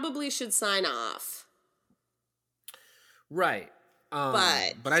 We probably should sign off. Right.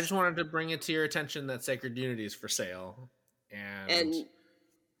 But I just wanted to bring it to your attention that Sacred Unity is for sale. And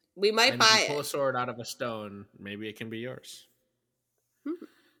we might buy if you pull a sword out of a stone, maybe it can be yours.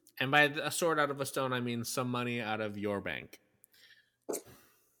 And by a sword out of a stone, I mean some money out of your bank.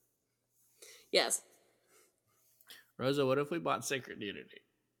 Yes. Rosa, what if we bought Sacred Unity?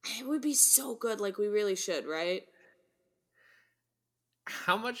 It would be so good. Like, we really should, right?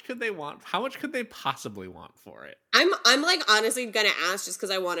 How much could they want? How much could they possibly want for it? I'm like honestly gonna ask just because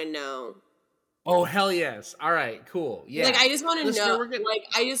I want to know. Oh hell yes! All right, cool. Yeah, like I just want to know. Like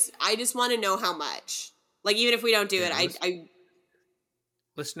I just want to know how much. Like even if we don't do it, I.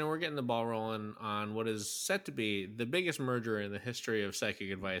 Listener, we're getting the ball rolling on what is set to be the biggest merger in the history of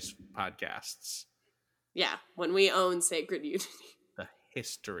Psychic Advice podcasts. Yeah, when we own Sacred Unity. The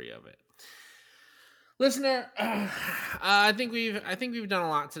history of it. Listener, I think we've done a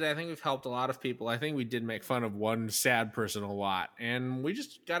lot today. I think we've helped a lot of people. I think we did make fun of one sad person a lot, and we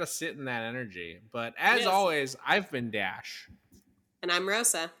just got to sit in that energy. But as always, I've been Dash. And I'm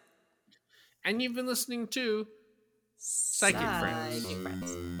Rosa. And you've been listening to Psychic Friends.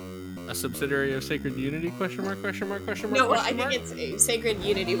 A subsidiary of Sacred Unity? Question mark? No, well, I think it's Sacred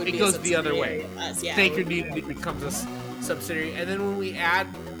Unity would be. It goes the other way. Yeah, Sacred Unity becomes a subsidiary, and then when we add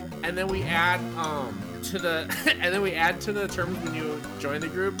to the terms when you join the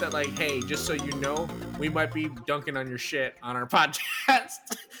group that like, hey, just so you know, we might be dunking on your shit on our podcast.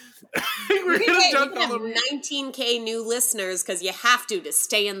 We're gonna dunk on them. 19K new listeners because you have to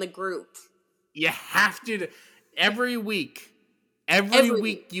stay in the group. You have to every week. Every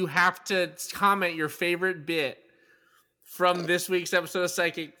week you have to comment your favorite bit from this week's episode of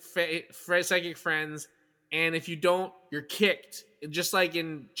Psychic Friends, and if you don't, you're kicked. Just like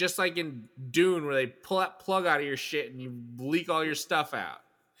in Dune, where they pull that plug out of your shit and you leak all your stuff out.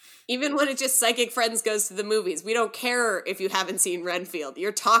 Even when it's just Psychic Friends goes to the movies, we don't care if you haven't seen Renfield.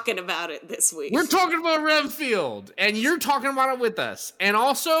 You're talking about it this week. We're talking about Renfield, and you're talking about it with us. And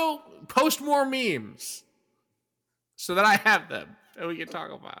also, post more memes so that I have them and we can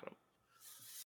talk about them.